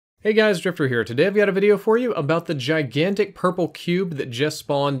Hey guys, Drifter here. Today I've got a video for you about the gigantic purple cube that just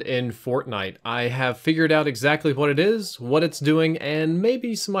spawned in Fortnite. I have figured out exactly what it is, what it's doing, and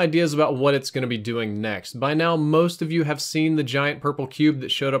maybe some ideas about what it's going to be doing next. By now, most of you have seen the giant purple cube that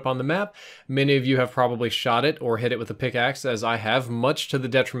showed up on the map. Many of you have probably shot it or hit it with a pickaxe, as I have, much to the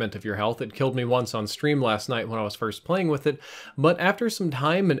detriment of your health. It killed me once on stream last night when I was first playing with it, but after some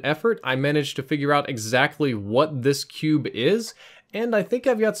time and effort, I managed to figure out exactly what this cube is, and I think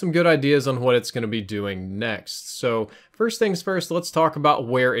I've got some good ideas on what it's going to be doing next. So first things first, let's talk about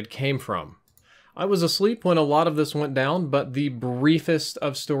where it came from. I was asleep when a lot of this went down, but the briefest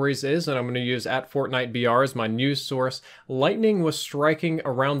of stories is, and I'm going to use @FortniteBR as my news source, lightning was striking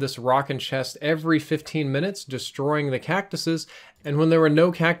around this rock and chest every 15 minutes, destroying the cactuses, and when there were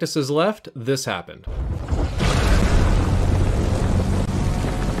no cactuses left, this happened.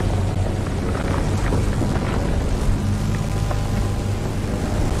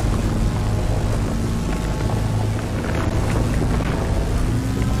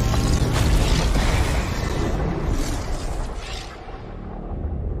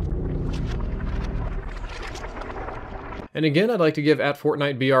 And again, I'd like to give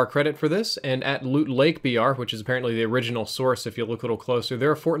 @FortniteBR credit for this, and @LootLakeBR, which is apparently the original source if you look a little closer.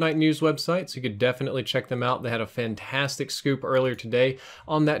 They're a Fortnite news website, so you could definitely check them out. They had a fantastic scoop earlier today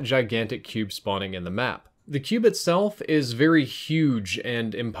on that gigantic cube spawning in the map. The cube itself is very huge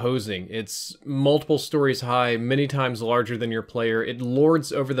and imposing. It's multiple stories high, many times larger than your player. It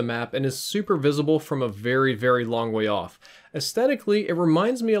lords over the map and is super visible from a very, very long way off. Aesthetically, it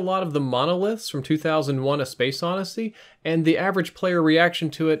reminds me a lot of the monoliths from 2001: A Space Odyssey, and the average player reaction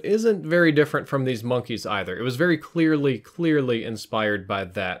to it isn't very different from these monkeys either. It was very clearly inspired by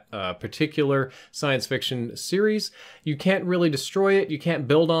that particular science fiction series. You can't really destroy it, you can't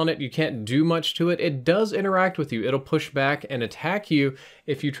build on it, you can't do much to it. It does interact with you. It'll push back and attack you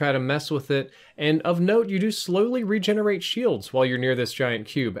if you try to mess with it. And of note, you do slowly regenerate shields while you're near this giant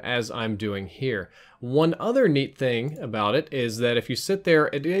cube, as I'm doing here. One other neat thing about it is that if you sit there,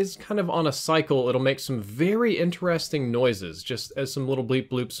 it is kind of on a cycle. It'll make some very interesting noises, just as some little bleep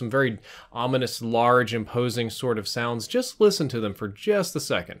bloops, some very ominous, large, imposing sort of sounds. Just listen to them for just a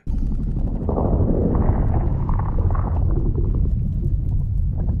second.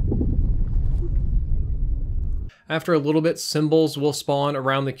 After a little bit, symbols will spawn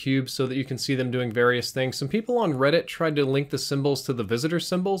around the cube so that you can see them doing various things. Some people on Reddit tried to link the symbols to the visitor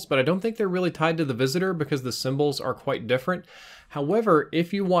symbols, but I don't think they're really tied to the visitor because the symbols are quite different. However,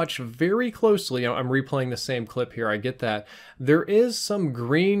 if you watch very closely, I'm replaying the same clip here, I get that, there is some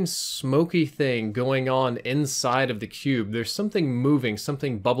green smoky thing going on inside of the cube. There's something moving,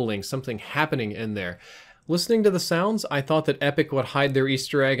 something bubbling, something happening in there. Listening to the sounds, I thought that Epic would hide their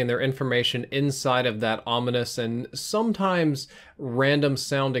Easter egg and their information inside of that ominous and sometimes random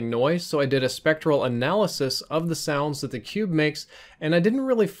sounding noise, so I did a spectral analysis of the sounds that the cube makes, and I didn't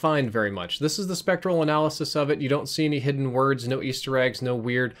really find very much. This is the spectral analysis of it. You don't see any hidden words, no Easter eggs, no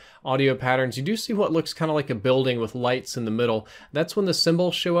weird audio patterns. You do see what looks kind of like a building with lights in the middle. That's when the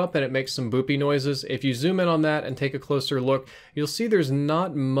symbols show up and it makes some boopy noises. If you zoom in on that and take a closer look, you'll see there's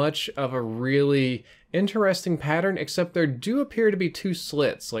not much of a really interesting pattern, except there do appear to be two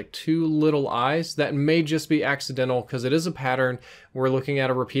slits, like two little eyes. That may just be accidental because it is a pattern. We're looking at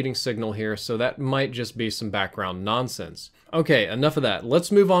a repeating signal here, so that might just be some background nonsense. Okay, enough of that. Let's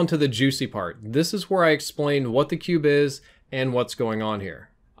move on to the juicy part. This is where I explain what the cube is and what's going on here.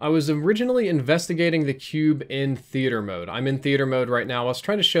 I was originally investigating the cube in theater mode. I'm in theater mode right now. I was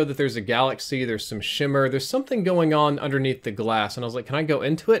trying to show that there's a galaxy, there's some shimmer, there's something going on underneath the glass, and I was like, can I go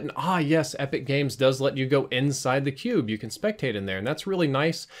into it? And yes, Epic Games does let you go inside the cube. You can spectate in there, and that's really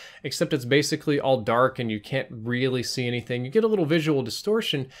nice, except it's basically all dark and you can't really see anything. You get a little visual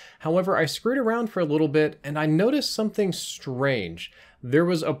distortion. However, I screwed around for a little bit and I noticed something strange. There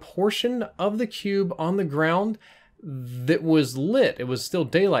was a portion of the cube on the ground that was lit. It was still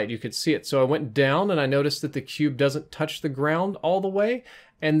daylight, you could see it. So I went down and I noticed that the cube doesn't touch the ground all the way,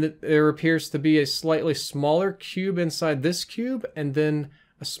 and that there appears to be a slightly smaller cube inside this cube and then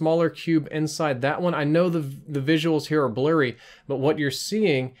a smaller cube inside that one. I know the visuals here are blurry, but what you're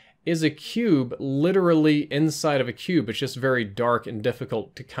seeing is a cube literally inside of a cube. It's just very dark and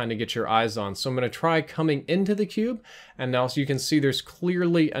difficult to kind of get your eyes on. So I'm going to try coming into the cube, and now so you can see there's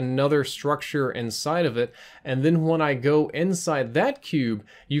clearly another structure inside of it. And then when I go inside that cube,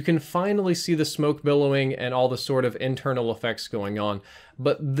 you can finally see the smoke billowing and all the sort of internal effects going on.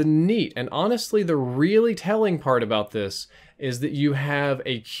 But the neat, and honestly the really telling part about this, is that you have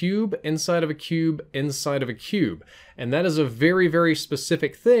a cube inside of a cube inside of a cube. And that is a very, very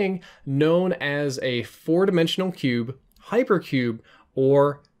specific thing known as a four-dimensional cube, hypercube,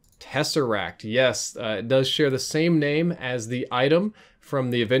 or Tesseract. Yes, it does share the same name as the item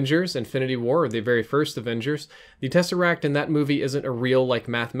from the Avengers Infinity War, or the very first Avengers. The Tesseract in that movie isn't a real, like,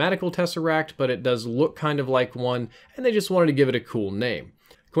 mathematical Tesseract, but it does look kind of like one, and they just wanted to give it a cool name.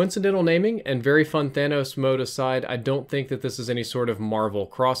 Coincidental naming and very fun Thanos mode aside, I don't think that this is any sort of Marvel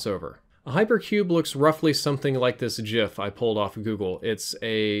crossover. A hypercube looks roughly something like this GIF I pulled off of Google. It's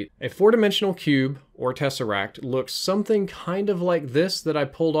a four-dimensional cube, or tesseract, looks something kind of like this that I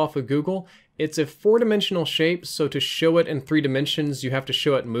pulled off of Google. It's a four-dimensional shape, so to show it in 3 dimensions, you have to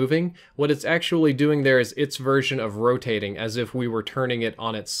show it moving. What it's actually doing there is its version of rotating, as if we were turning it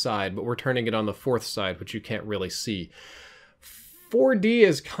on its side, but we're turning it on the 4th side, which you can't really see. 4D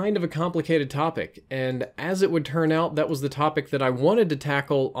is kind of a complicated topic, and as it would turn out, that was the topic that I wanted to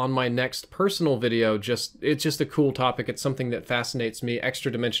tackle on my next personal video. It's just a cool topic. It's something that fascinates me. Extra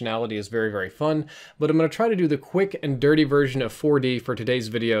dimensionality is very, very fun, but I'm going to try to do the quick and dirty version of 4D for today's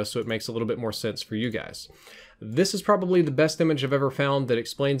video so it makes a little bit more sense for you guys. This is probably the best image I've ever found that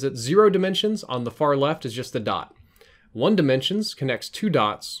explains it. 0 dimensions on the far left is just a dot. 1 dimensions connects 2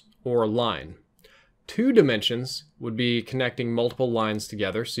 dots, or a line. 2 dimensions would be connecting multiple lines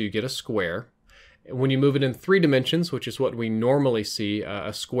together, so you get a square. When you move it in 3 dimensions, which is what we normally see,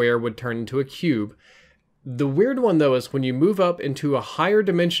 a square would turn into a cube. The weird one, though, is when you move up into a higher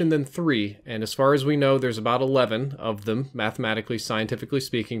dimension than 3, and as far as we know, there's about 11 of them, mathematically, scientifically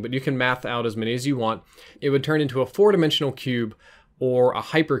speaking, but you can math out as many as you want, it would turn into a 4-dimensional cube, or a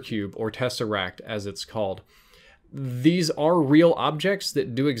hypercube, or tesseract, as it's called. These are real objects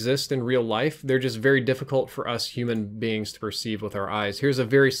that do exist in real life. They're just very difficult for us human beings to perceive with our eyes. Here's a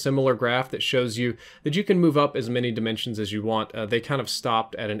very similar graph that shows you that you can move up as many dimensions as you want. They kind of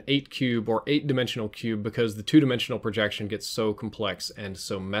stopped at an 8 cube or 8-dimensional cube because the 2-dimensional projection gets so complex and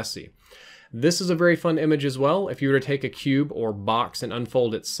so messy. This is a very fun image as well. If you were to take a cube or box and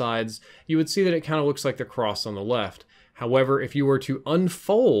unfold its sides, you would see that it kind of looks like the cross on the left. However, if you were to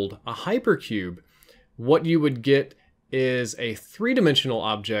unfold a hypercube, what you would get is a 3-dimensional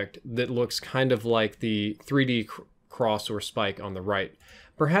object that looks kind of like the 3D cross or spike on the right.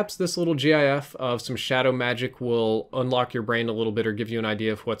 Perhaps this little GIF of some shadow magic will unlock your brain a little bit or give you an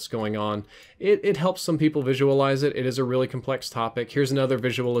idea of what's going on. It helps some people visualize it. It is a really complex topic. Here's another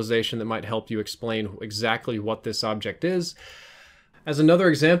visualization that might help you explain exactly what this object is. As another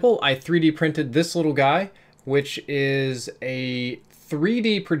example, I 3D printed this little guy, which is a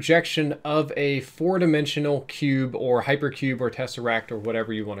 3D projection of a 4-dimensional cube or hypercube or tesseract or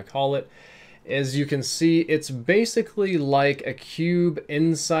whatever you want to call it. As you can see, it's basically like a cube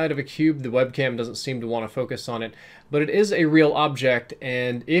inside of a cube. The webcam doesn't seem to want to focus on it, but it is a real object,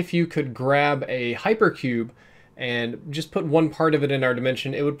 and if you could grab a hypercube and just put one part of it in our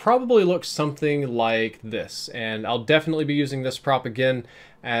dimension, it would probably look something like this. And I'll definitely be using this prop again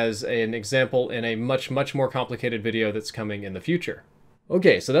as an example in a much more complicated video that's coming in the future.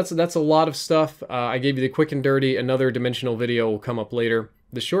 Okay, so that's a lot of stuff. I gave you the quick and dirty. Another dimensional video will come up later.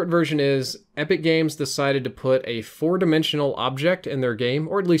 The short version is Epic Games decided to put a 4-dimensional object in their game,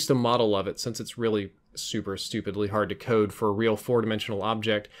 or at least a model of it, since it's really super stupidly hard to code for a real 4-dimensional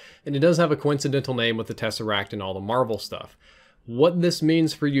object, and it does have a coincidental name with the Tesseract and all the Marvel stuff. What this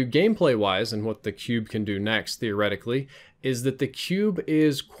means for you gameplay-wise, and what the cube can do next, theoretically, is that the cube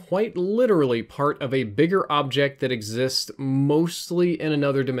is quite literally part of a bigger object that exists mostly in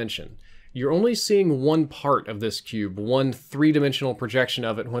another dimension. You're only seeing one part of this cube, one 3-dimensional projection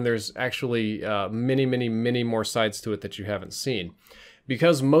of it, when there's actually many more sides to it that you haven't seen.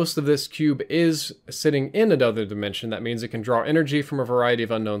 Because most of this cube is sitting in another dimension, that means it can draw energy from a variety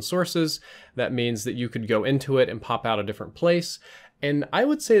of unknown sources. That means that you could go into it and pop out a different place. And I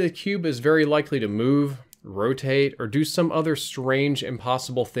would say the cube is very likely to move, rotate, or do some other strange,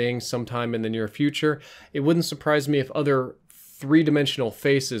 impossible thing sometime in the near future. It wouldn't surprise me if other 3-dimensional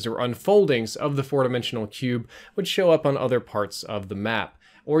faces or unfoldings of the 4-dimensional cube would show up on other parts of the map.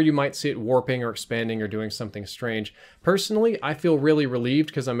 Or you might see it warping or expanding or doing something strange. Personally, I feel really relieved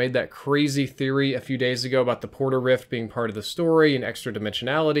because I made that crazy theory a few days ago about the Portal Rift being part of the story and extra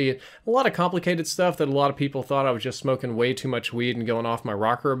dimensionality. A lot of complicated stuff that a lot of people thought I was just smoking way too much weed and going off my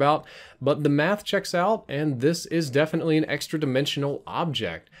rocker about. But the math checks out, and this is definitely an extra dimensional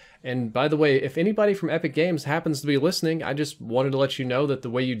object. And by the way, if anybody from Epic Games happens to be listening, I just wanted to let you know that the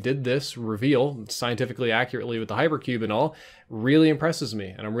way you did this reveal, scientifically accurately with the hypercube and all, really impresses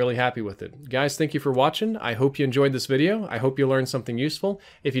me, and I'm really happy with it. Guys, thank you for watching. I hope you enjoyed this video. I hope you learned something useful.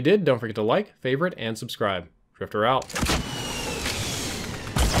 If you did, don't forget to like, favorite, and subscribe. Drifter out.